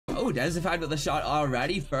Oh, Desified with a shot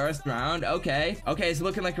already. First round. Okay. Okay, it's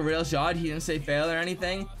looking like a real shot. He didn't say fail or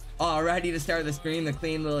anything. All ready to start the stream. The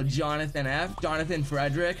clean little Jonathan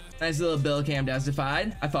Frederick. Nice little bill cam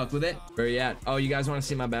Desified. I fuck with it. Where you at? Oh, you guys want to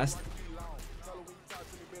see my best?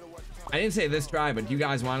 I didn't say this try, but you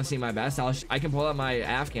guys want to see my best? I can pull up my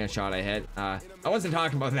Afghan shot I hit. I wasn't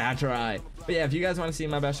talking about that try. But yeah, if you guys want to see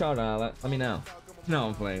my best shot, let me know. No,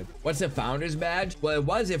 I'm playing. What's the founder's badge? Well, it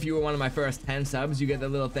was if you were one of my first 10 subs, you get the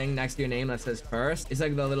little thing next to your name that says first. It's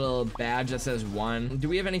like the little badge that says 1. Do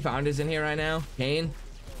we have any founders in here right now? Kane?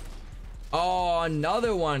 Oh,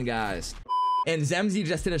 another one, guys. And Zemzy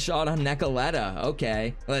just did a shot on Necca.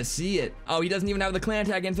 Okay, let's see it. Oh, he doesn't even have the clan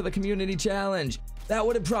tag in for the community challenge. That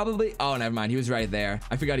would have probably... Oh, never mind. He was right there.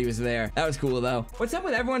 I forgot he was there. That was cool, though. What's up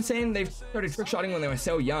with everyone saying they've started trickshotting when they were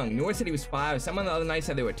so young? Noor said he was 5. Someone the other night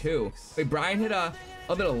said they were 2. Wait, Brian hit a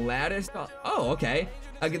little ladder stuff. Oh, okay.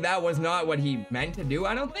 That was not what he meant to do,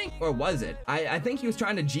 I don't think. Or was it? I think he was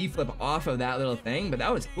trying to G-flip off of that little thing, but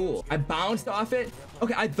that was cool. I bounced off it.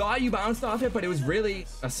 Okay, I thought you bounced off it, but it was really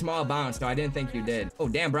a small bounce, so I didn't think you did. Oh,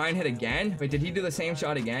 damn, Brian hit again? Wait, did he do the same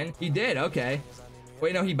shot again? He did, okay.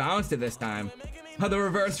 Wait, no, he bounced it this time. Oh, the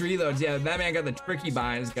reverse reloads. Yeah, that man got the tricky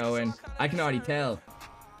binds going. I can already tell.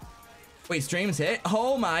 Wait, streams hit?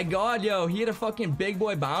 Oh my god, yo. He hit a fucking big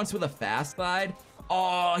boy bounce with a fast slide.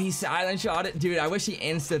 Oh, he silent shot it. Dude, I wish he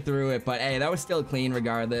insta threw it, but hey, that was still clean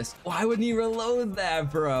regardless. Why wouldn't he reload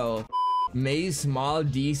that, bro? Maze Small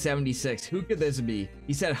D76. Who could this be?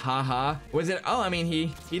 He said, haha. Was it? Oh, I mean,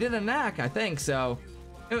 he did a knack, I think, so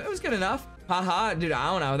it was good enough. Haha, dude,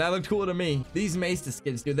 I don't know. That looked cool to me. These Mesa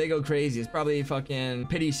skins, dude, they go crazy. It's probably a fucking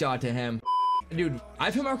pity shot to him. Dude,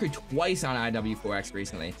 I've hit marker twice on IW4X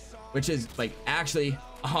recently, which is like actually,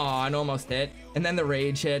 oh, it almost hit. And then the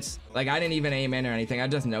rage hits. Like, I didn't even aim in or anything. I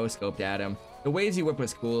just no-scoped at him. The Wazy whip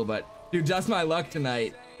was cool, but dude, just my luck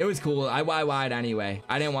tonight. It was cool. I YY'd anyway.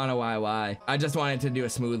 I didn't want to YY. I just wanted to do a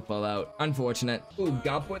smooth pullout. Unfortunate. Ooh,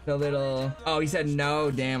 Gup with the little... Oh, he said no.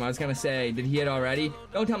 Damn, I was gonna say, did he hit already?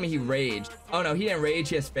 Don't tell me he raged. Oh, no, he didn't rage.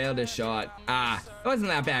 He just failed his shot. Ah, it wasn't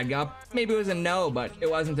that bad, Gup. Maybe it was a no, but it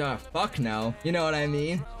wasn't a fuck no. You know what I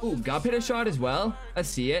mean? Ooh, Gup hit a shot as well. Let's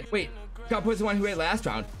see it. Wait, Gup was the one who hit last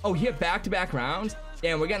round. Oh, he hit back-to-back rounds?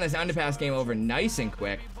 Damn, we're getting this underpass game over nice and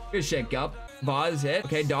quick. Good shit, Gup. Vaz hit.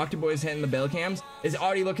 Okay, Dr. Boy's hitting the bill cams. Is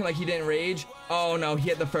already looking like he didn't rage. Oh no, he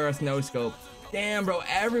hit the first no scope. Damn, bro,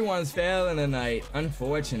 everyone's failing tonight.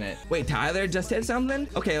 Unfortunate. Wait, Tyler just hit something?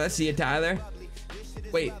 Okay, let's see it, Tyler.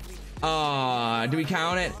 Wait. Do we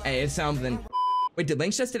count it? Hey, it's something. Wait, did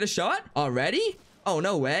Lynx just hit a shot already? Oh,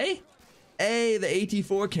 no way. Hey, the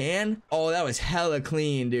AT4 can. Oh, that was hella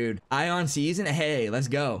clean, dude. Ion season. Hey, let's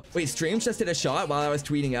go. Wait, Streams just did a shot while I was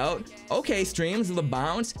tweeting out. Okay, Streams, the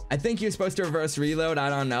bounce. I think he was supposed to reverse reload. I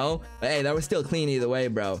don't know. But hey, that was still clean either way,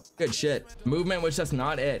 bro. Good shit. Movement was just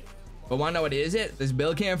not it. But wanna know what is it? This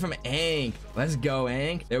bill cam from Ank. Let's go,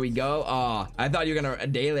 Ank. There we go. Oh, I thought you were gonna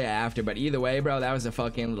Adalia after, but either way, bro, that was a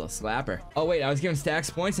fucking little slapper. Oh, wait, I was giving stacks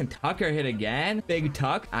points and Tucker hit again. Big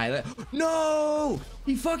Tuck. No!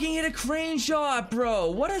 He fucking hit a crane shot,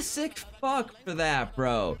 bro. What a sick fuck for that,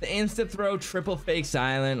 bro. The insta throw, triple fake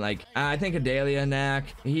silent. Like, I think Adalia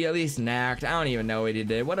knack. He at least knacked. I don't even know what he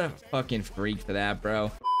did. What a fucking freak for that,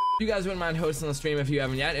 bro. If you guys wouldn't mind hosting the stream if you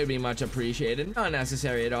haven't yet, it would be much appreciated. Not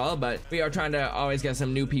necessary at all, but we are trying to always get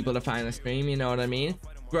some new people to find the stream, you know what I mean?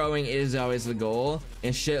 Growing is always the goal.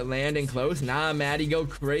 And shit landing close. Nah, Maddie, go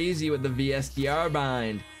crazy with the VSTR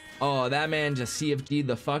bind. Oh, that man just CFG'd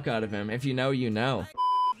the fuck out of him. If you know, you know.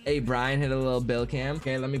 Hey, Brian hit a little bill cam.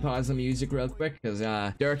 Okay, let me pause the music real quick because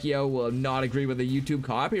Durkio will not agree with the YouTube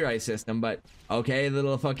copyright system, but okay,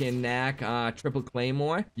 little fucking knack, triple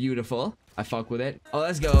claymore. Beautiful. I fuck with it. Oh,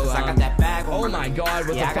 let's go. Oh my god,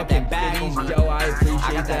 with the fucking bitties, Joe, I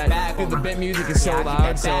appreciate that. Dude, the bit music is so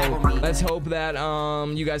loud, so let's hope that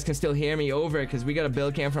you guys can still hear me over it, because we got a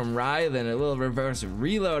bill cam from Rylan, a little reverse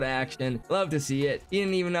reload action. Love to see it. He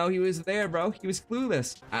didn't even know he was there, bro. He was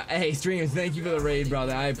clueless. Hey, Streams, thank you for the raid,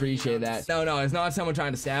 brother. I appreciate that. No, it's not someone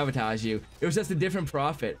trying to sabotage you. It was just a different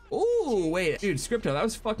prophet. Ooh, wait, dude, Scripto, that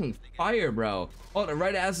was fucking fire, bro. Hold on,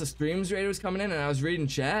 right as the streams raid was coming in and I was reading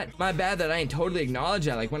chat. My bad that I ain't totally acknowledged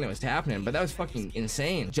that like when it was happening, but that was fucking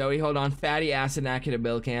insane. Joey, hold on. Fatty acid knack hit a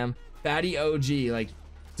bill cam. Fatty OG, like,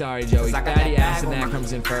 sorry, Joey. Fatty acid knack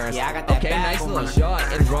comes in first. Okay, nice little shot.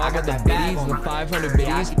 And Rob with the biddies, the 500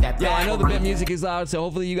 biddies. Yeah, I know the bit music is loud, so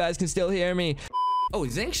hopefully you guys can still hear me. Oh,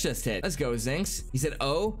 Zinx just hit. Let's go, Zinx. He said,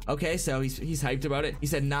 oh, okay, so he's hyped about it. He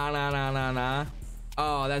said, nah.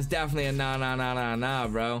 Oh, that's definitely a nah,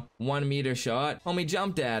 bro. 1 meter shot. Homie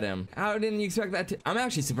jumped at him. How didn't you expect that to... I'm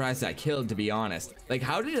actually surprised that killed, to be honest. Like,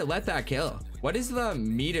 how did it let that kill? What is the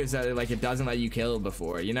meters that like it doesn't let you kill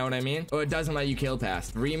before? You know what I mean? Or it doesn't let you kill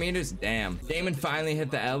past 3 meters? Damn. Damon finally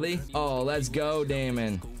hit the Ellie. Oh, let's go,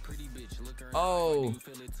 Damon. Oh,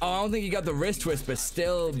 I don't think he got the wrist twist, but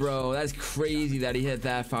still, bro, that's crazy that he hit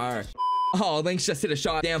that far. Oh, Lynx just hit a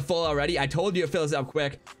shot. Damn, full already. I told you it fills up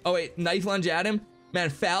quick. Oh, wait, knife lunge at him. Man,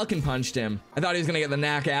 Falcon punched him. I thought he was gonna get the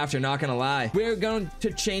knack after, not gonna lie. We're going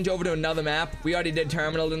to change over to another map. We already did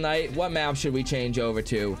Terminal tonight. What map should we change over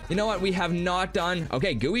to? You know what? We have not done...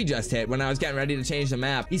 Okay, Gooey just hit when I was getting ready to change the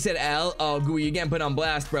map. He said L. Oh, Gooey, you're getting put on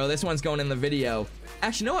blast, bro. This one's going in the video.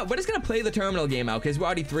 Actually, you know what? We're just gonna play the Terminal game out because we're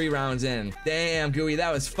already 3 rounds in. Damn, Gooey,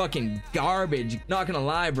 that was fucking garbage. Not gonna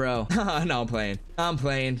lie, bro. No, I'm playing. I'm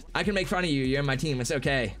playing. I can make fun of you. You're in my team. It's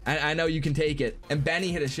okay. I know you can take it. And Benny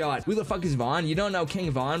hit a shot. Who the fuck is Vaughn? You don't know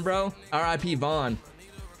King Vaughn, bro? RIP Vaughn.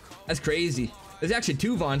 That's crazy. There's actually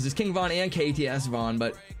 2 Vaughns. There's King Vaughn and KTS Vaughn,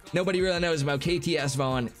 but nobody really knows about KTS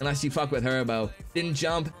Vaughn unless you fuck with Herbo. Didn't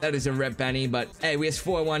jump. That is a rip, Benny, but hey, we just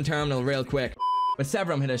 4-1 Terminal real quick. But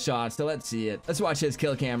Sevrum hit a shot, so let's see it. Let's watch his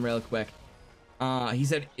kill cam real quick. He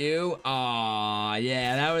said, ew. Aw,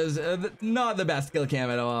 yeah, that was not the best kill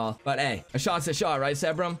cam at all. But hey, a shot's a shot, right,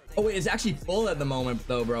 Sevrum? Oh, wait, it's actually full at the moment,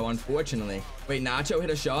 though, bro, unfortunately. Wait, Nacho hit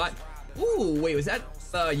a shot? Ooh, wait, was that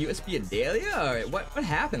USB Adalia? Or what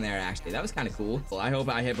happened there, actually? That was kind of cool. Well, I hope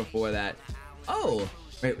I hit before that. Oh,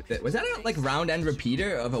 wait, was that a, like, round-end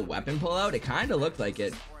repeater of a weapon pullout? It kind of looked like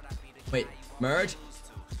it. Wait, Merge?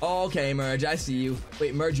 Oh, okay, Merge, I see you.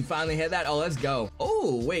 Wait, Merge, you finally hit that? Oh, let's go.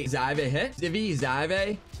 Oh, wait, Zyve hit? Zivvy,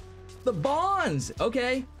 Zyve? The Bonds!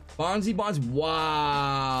 Okay. Bondsy Bonds.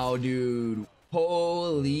 Wow, dude.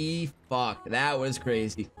 Holy fuck. That was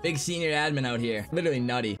crazy. Big senior admin out here. Literally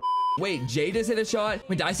nutty. Wait, Jay just hit a shot?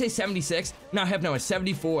 Wait, did I say 76? No, heck no, it's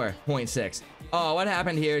 74.6. Oh, what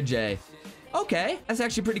happened here, Jay? Okay, that's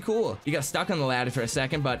actually pretty cool. You got stuck on the ladder for a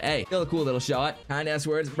second, but hey, still a cool little shot. Kind ass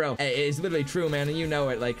words, bro. Hey, it's literally true, man, and you know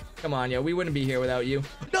it. Like, come on, yo, we wouldn't be here without you.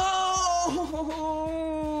 No!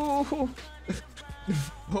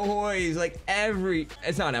 Boys, like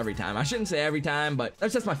it's not every time. I shouldn't say every time, but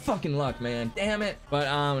that's just my fucking luck, man. Damn it.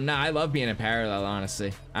 But nah, I love being in parallel,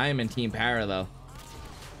 honestly. I am in team parallel.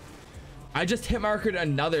 I just hit markered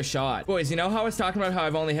another shot. Boys, you know how I was talking about how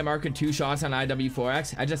I've only hit markered 2 shots on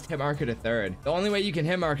IW4X? I just hit markered a 3rd. The only way you can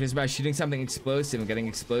hit market is by shooting something explosive and getting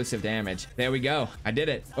explosive damage. There we go. I did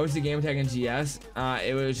it. What was the game tag in GS?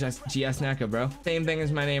 It was just GS Necca, bro. Same thing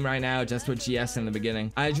as my name right now, just with GS in the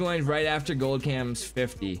beginning. I joined right after Gold Cam's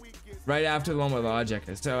 50. Right after the one with Logic.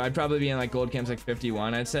 So I'd probably be in like Gold Cam's like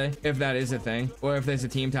 51, I'd say. If that is a thing. Or if there's a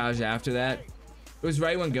team Taj after that. It was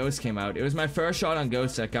right when Ghost came out. It was my first shot on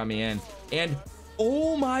Ghost that got me in. And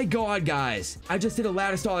oh my god, guys, I just did a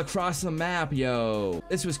ladder stall across the map, yo.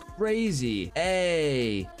 This was crazy.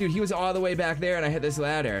 Hey, dude, he was all the way back there and I hit this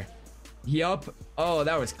ladder. Yup. Oh,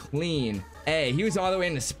 that was clean. Hey, he was all the way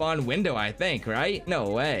in the spawn window, I think, right?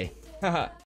 No way. Haha.